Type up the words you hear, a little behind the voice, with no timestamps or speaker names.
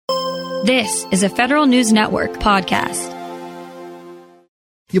This is a Federal News Network podcast.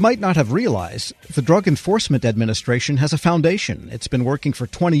 You might not have realized the Drug Enforcement Administration has a foundation. It's been working for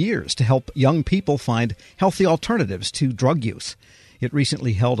 20 years to help young people find healthy alternatives to drug use. It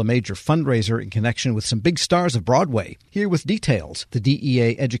recently held a major fundraiser in connection with some big stars of Broadway. Here with details, the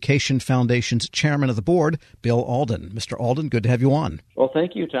DEA Education Foundation's chairman of the board, Bill Alden. Mr. Alden, good to have you on. Well,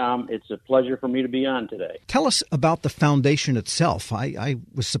 thank you, Tom. It's a pleasure for me to be on today. Tell us about the foundation itself. I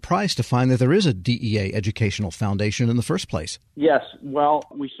was surprised to find that there is a DEA Educational Foundation in the first place. Yes. Well,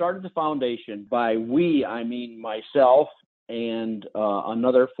 we started the foundation. By we, I mean myself and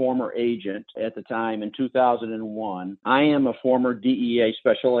another former agent at the time in 2001. I am a former DEA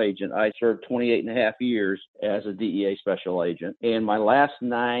special agent. I served 28 and a half years as a DEA special agent. And my last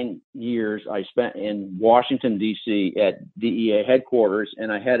 9 years I spent in Washington, D.C. at DEA headquarters, and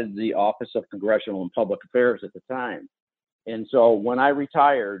I headed the Office of Congressional and Public Affairs at the time. And so when I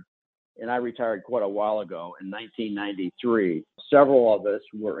retired, and I retired quite a while ago in 1993, several of us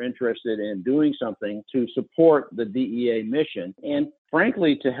were interested in doing something to support the DEA mission and,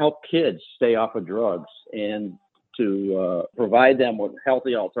 frankly, to help kids stay off of drugs and to provide them with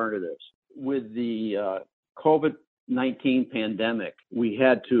healthy alternatives. With the COVID-19 pandemic, we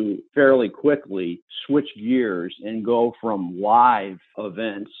had to fairly quickly switch gears and go from live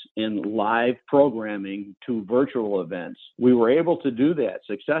events and live programming to virtual events. We were able to do that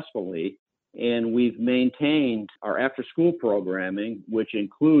successfully, and we've maintained our after-school programming, which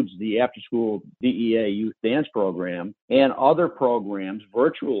includes the after-school DEA Youth Dance Program and other programs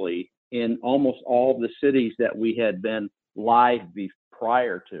virtually in almost all of the cities that we had been live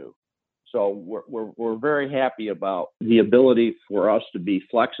prior to. So we're very happy about the ability for us to be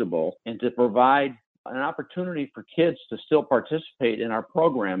flexible and to provide an opportunity for kids to still participate in our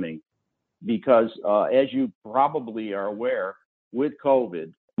programming because, as you probably are aware, with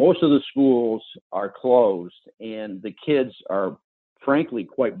COVID, most of the schools are closed and the kids are, frankly,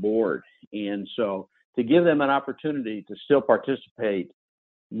 quite bored. And so to give them an opportunity to still participate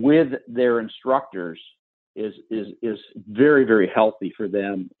with their instructors is very, very healthy for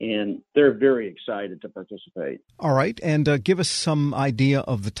them, and they're very excited to participate. All right, and give us some idea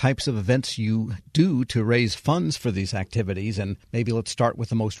of the types of events you do to raise funds for these activities, and maybe let's start with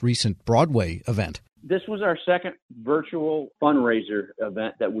the most recent Broadway event. This was our second virtual fundraiser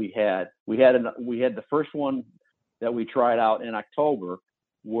event that we had. We had the first one that we tried out in October,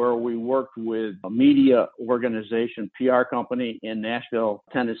 where we worked with a media organization, PR company in Nashville,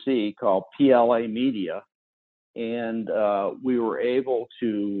 Tennessee, called PLA Media. And we were able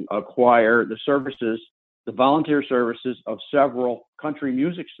to acquire the volunteer services of several country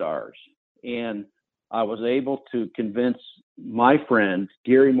music stars. And I was able to convince my friend,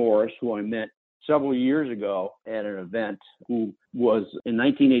 Gary Morris, who I met several years ago at an event, who was in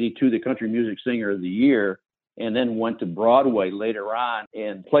 1982 the Country Music Singer of the Year, and then went to Broadway later on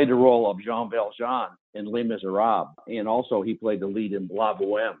and played the role of Jean Valjean in Les Miserables. And also he played the lead in La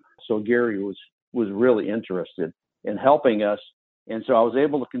Boheme. So Gary was really interested in helping us. And so I was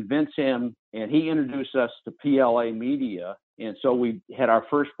able to convince him, and he introduced us to PLA Media. And so we had our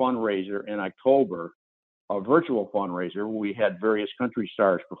first fundraiser in October, a virtual fundraiser where we had various country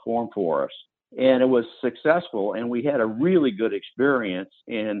stars perform for us. And it was successful, and we had a really good experience.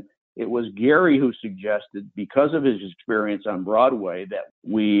 And it was Gary who suggested, because of his experience on Broadway, that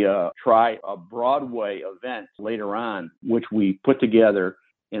we try a Broadway event later on, which we put together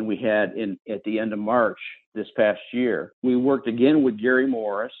and we had at the end of March this past year. We worked again with Gary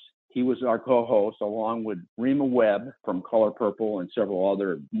Morris. He was our co-host, along with Rima Webb from Color Purple and several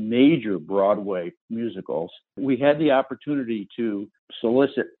other major Broadway musicals. We had the opportunity to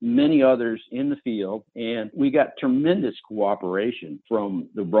solicit many others in the field, and we got tremendous cooperation from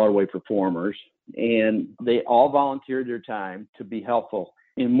the Broadway performers, and they all volunteered their time to be helpful.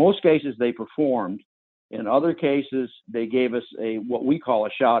 In most cases, they performed. In other cases, they gave us what we call a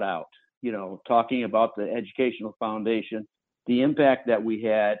shout out, talking about the Educational Foundation, the impact that we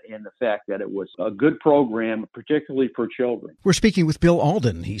had, and the fact that it was a good program, particularly for children. We're speaking with Bill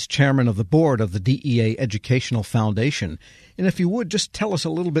Alden. He's chairman of the board of the DEA Educational Foundation. And if you would, just tell us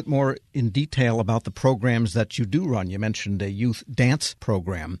a little bit more in detail about the programs that you do run. You mentioned a youth dance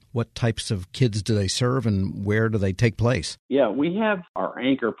program. What types of kids do they serve, and where do they take place? Yeah, we have our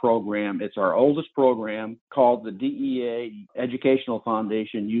anchor program. It's our oldest program, called the DEA Educational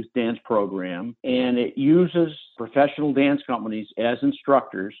Foundation Youth Dance Program, and it uses professional dance companies as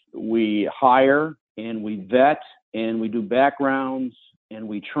instructors. We hire and we vet and we do backgrounds and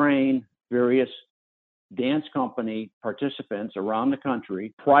we train various dance company participants around the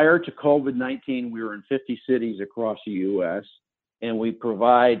country. Prior to COVID-19, we were in 50 cities across the U.S. and we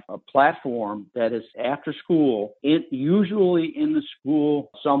provide a platform that is after school, usually in the school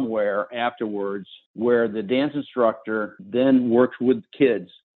somewhere afterwards, where the dance instructor then works with kids,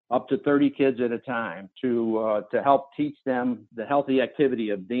 up to 30 kids at a time, to help teach them the healthy activity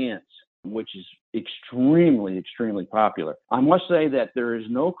of dance, which is extremely, extremely popular. I must say that there is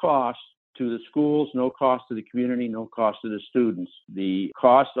no cost to the schools, no cost to the community, no cost to the students. The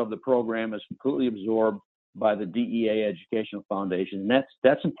cost of the program is completely absorbed by the DEA Educational Foundation. And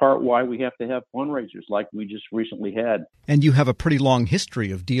that's in part why we have to have fundraisers like we just recently had. And you have a pretty long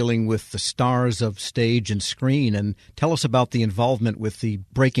history of dealing with the stars of stage and screen. And tell us about the involvement with the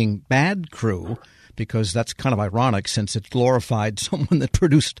Breaking Bad crew, because that's kind of ironic since it glorified someone that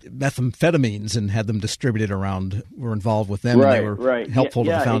produced methamphetamines and had them distributed around. We're involved with them, and they were helpful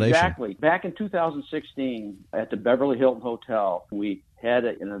to the foundation. Exactly. Back in 2016 at the Beverly Hilton Hotel, we had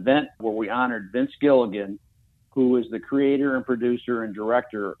an event where we honored Vince Gilligan, who is the creator and producer and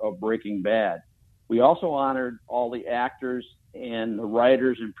director of Breaking Bad. We also honored all the actors and the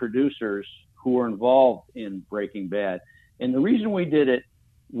writers and producers who were involved in Breaking Bad. And the reason we did it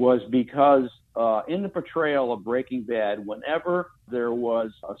was because in the portrayal of Breaking Bad, whenever there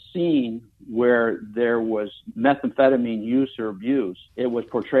was a scene where there was methamphetamine use or abuse, it was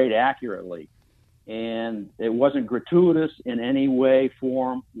portrayed accurately. And it wasn't gratuitous in any way,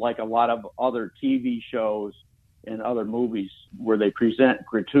 form, like a lot of other TV shows and other movies where they present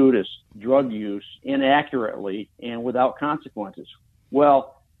gratuitous drug use inaccurately and without consequences.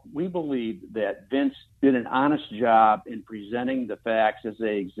 Well, we believe that Vince did an honest job in presenting the facts as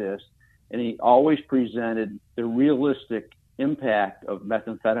they exist, and he always presented the realistic impact of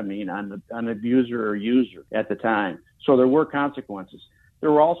methamphetamine on the abuser or user at the time. So there were consequences.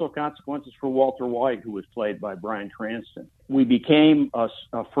 There were also consequences for Walter White, who was played by Bryan Cranston. We became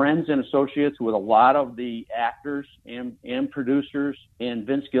friends and associates with a lot of the actors and producers, and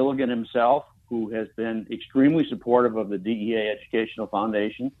Vince Gilligan himself, who has been extremely supportive of the DEA Educational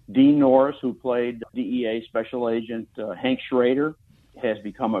Foundation. Dean Norris, who played DEA Special Agent Hank Schrader, has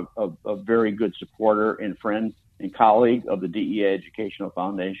become a very good supporter and friend and colleague of the DEA Educational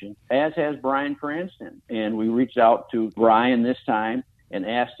Foundation, as has Bryan Cranston. And we reached out to Bryan this time and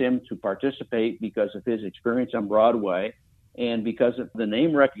asked him to participate because of his experience on Broadway and because of the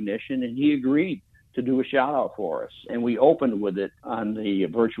name recognition, and he agreed to do a shout-out for us. And we opened with it on the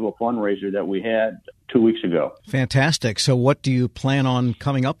virtual fundraiser that we had 2 weeks ago. Fantastic. So what do you plan on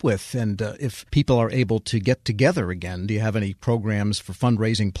coming up with? And if people are able to get together again, do you have any programs for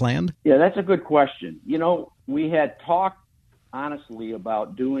fundraising planned? Yeah, that's a good question. You know, we had talked honestly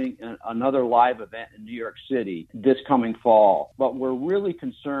about doing another live event in New York City this coming fall, but we're really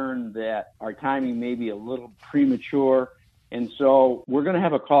concerned that our timing may be a little premature. And so we're going to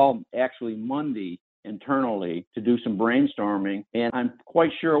have a call actually Monday internally to do some brainstorming. And I'm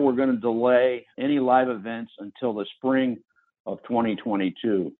quite sure we're going to delay any live events until the spring of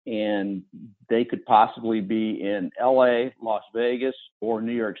 2022. And they could possibly be in LA, Las Vegas, or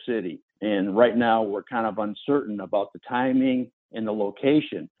New York City. And right now we're kind of uncertain about the timing and the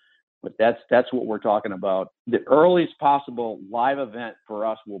location. But that's what we're talking about. The earliest possible live event for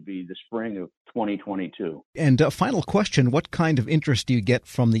us will be the spring of 2022. And a final question, what kind of interest do you get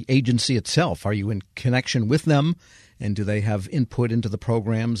from the agency itself? Are you in connection with them, and do they have input into the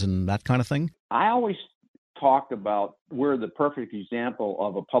programs and that kind of thing? I always talked about we're the perfect example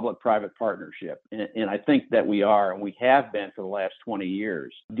of a public-private partnership, and I think that we are, and we have been for the last 20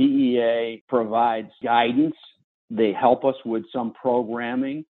 years. DEA provides guidance. They help us with some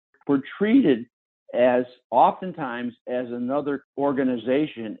programming. We're treated as oftentimes as another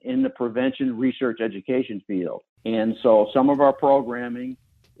organization in the prevention, research, education field. And so some of our programming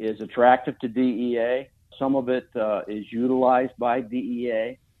is attractive to DEA. Some of it is utilized by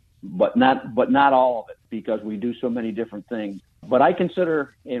DEA, but not all of it, because we do so many different things. But I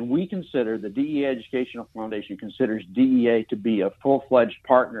consider, and we consider, the DEA Educational Foundation considers DEA to be a full-fledged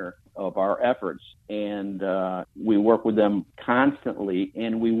partner of our efforts. And we work with them constantly,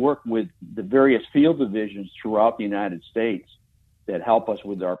 and we work with the various field divisions throughout the United States that help us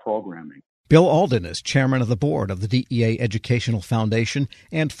with our programming. Bill Alden is chairman of the board of the DEA Educational Foundation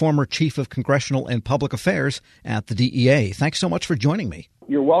and former chief of congressional and public affairs at the DEA. Thanks so much for joining me.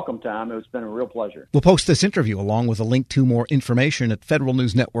 You're welcome, Tom. It's been a real pleasure. We'll post this interview along with a link to more information at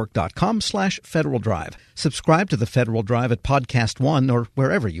federalnewsnetwork.com/Federal Drive. Subscribe to the Federal Drive at Podcast One or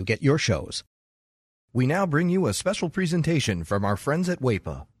wherever you get your shows. We now bring you a special presentation from our friends at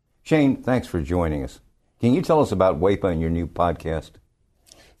WAEPA. Shane, thanks for joining us. Can you tell us about WAEPA and your new podcast?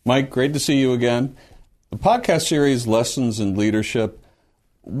 Mike, great to see you again. The podcast series, Lessons in Leadership,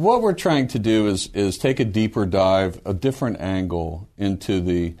 what we're trying to do is take a deeper dive, a different angle into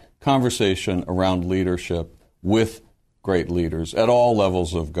the conversation around leadership with great leaders at all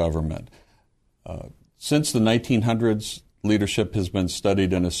levels of government. Since the 1900s, leadership has been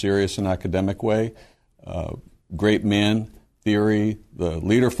studied in a serious and academic way. Great man theory, the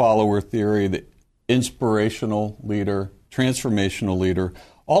leader-follower theory, the inspirational leader, transformational leader,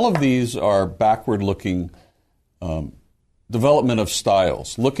 all of these are backward-looking development of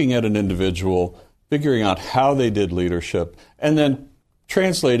styles, looking at an individual, figuring out how they did leadership, and then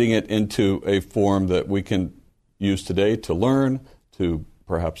translating it into a form that we can use today to learn, to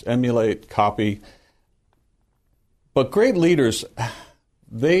perhaps emulate, copy. But great leaders,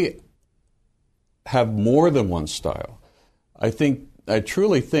 they have more than one style. I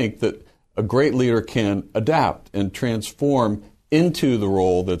truly think that a great leader can adapt and transform into the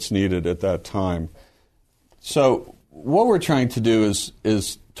role that's needed at that time. So what we're trying to do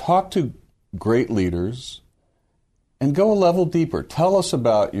is talk to great leaders and go a level deeper. Tell us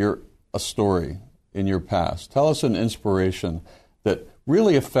about a story in your past. Tell us an inspiration that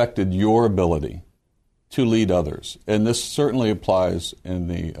really affected your ability to lead others. And this certainly applies in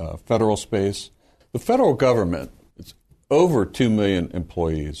the federal space. The federal government, it's over 2 million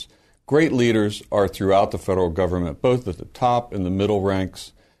employees. Great leaders are throughout the federal government, both at the top and the middle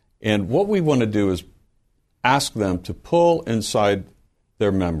ranks. And what we want to do is ask them to pull inside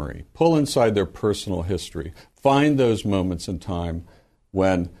their memory, pull inside their personal history, find those moments in time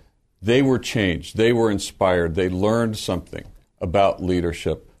when they were changed, they were inspired, they learned something about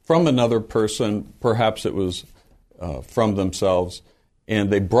leadership from another person, perhaps it was from themselves,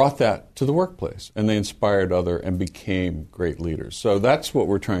 and they brought that to the workplace, and they inspired others and became great leaders. So that's what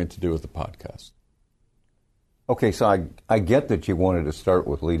we're trying to do with the podcast. Okay, so I get that you wanted to start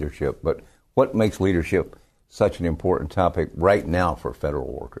with leadership, but what makes leadership such an important topic right now for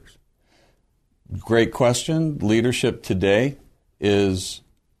federal workers? Great question. Leadership today is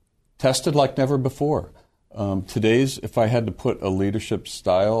tested like never before. If I had to put a leadership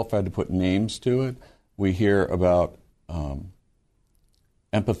style, if I had to put names to it, we hear about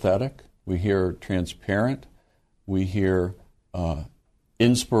empathetic, we hear transparent, we hear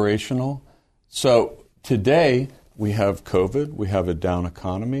inspirational. So today we have COVID, we have a down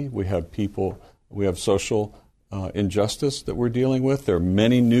economy, we have social injustice that we're dealing with. There are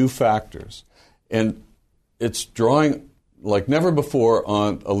many new factors. And it's drawing like never before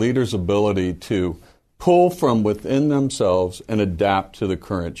on a leader's ability to pull from within themselves and adapt to the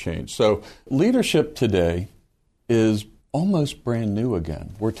current change. So leadership today is almost brand new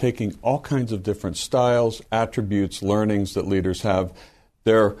again. We're taking all kinds of different styles, attributes, learnings that leaders have.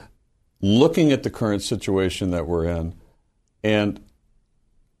 They're looking at the current situation that we're in and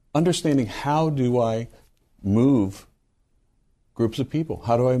understanding, how do I move groups of people?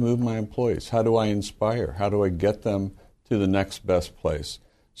 How do I move my employees? How do I inspire? How do I get them to the next best place?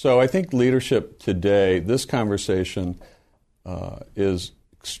 So I think leadership today, this conversation is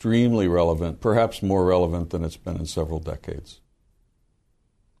extremely relevant, perhaps more relevant than it's been in several decades.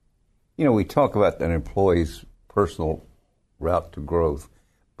 You know, we talk about an employee's personal route to growth,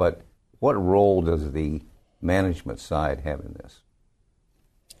 but what role does the management side have in this?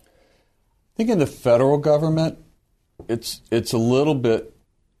 I think in the federal government, it's a little bit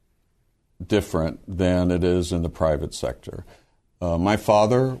different than it is in the private sector. My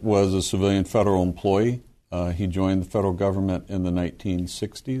father was a civilian federal employee. He joined the federal government in the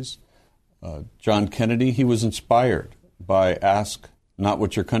 1960s. John Kennedy, he was inspired by ask not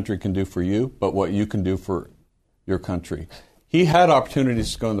what your country can do for you, but what you can do for your country. He had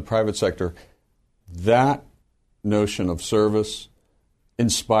opportunities to go in the private sector. That notion of service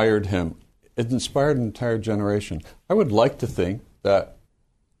inspired him. It inspired an entire generation. I would like to think that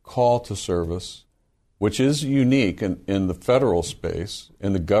call to service, which is unique in the federal space,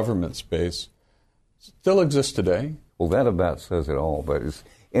 in the government space, still exists today. Well, that about says it all, but is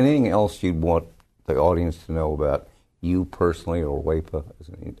anything else you'd want the audience to know about you personally or WAEPA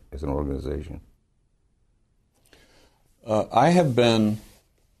as an organization? I have been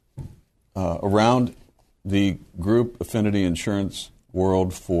around the group affinity insurance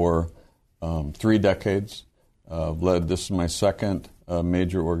world for 3 decades. This is my second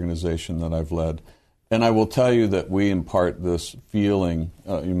major organization that I've led. And I will tell you that we impart this feeling,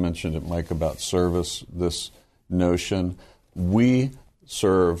 you mentioned it, Mike, about service, this notion. We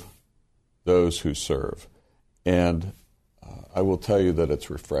serve those who serve. And I will tell you that it's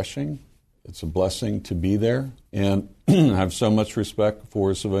refreshing. It's a blessing to be there. And I have so much respect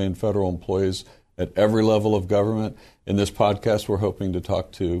for civilian federal employees at every level of government. In this podcast, we're hoping to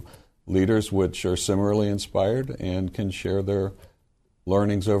talk to leaders which are similarly inspired and can share their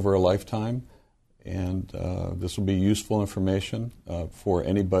learnings over a lifetime, and this will be useful information for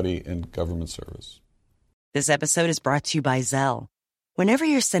anybody in government service. This episode is brought to you by Zelle. Whenever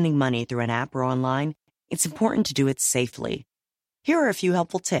you're sending money through an app or online, it's important to do it safely. Here are a few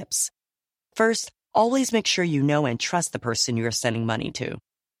helpful tips. First, always make sure you know and trust the person you are sending money to.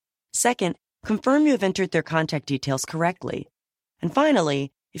 Second, confirm you have entered their contact details correctly. And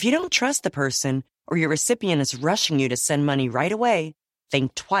finally, if you don't trust the person or your recipient is rushing you to send money right away,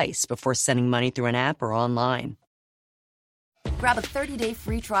 think twice before sending money through an app or online. Grab a 30-day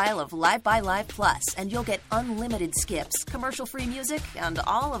free trial of Live by Live Plus, and you'll get unlimited skips, commercial-free music, and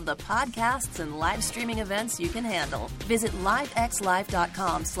all of the podcasts and live streaming events you can handle. Visit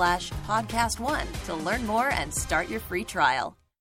livexlive.com/podcast1 to learn more and start your free trial.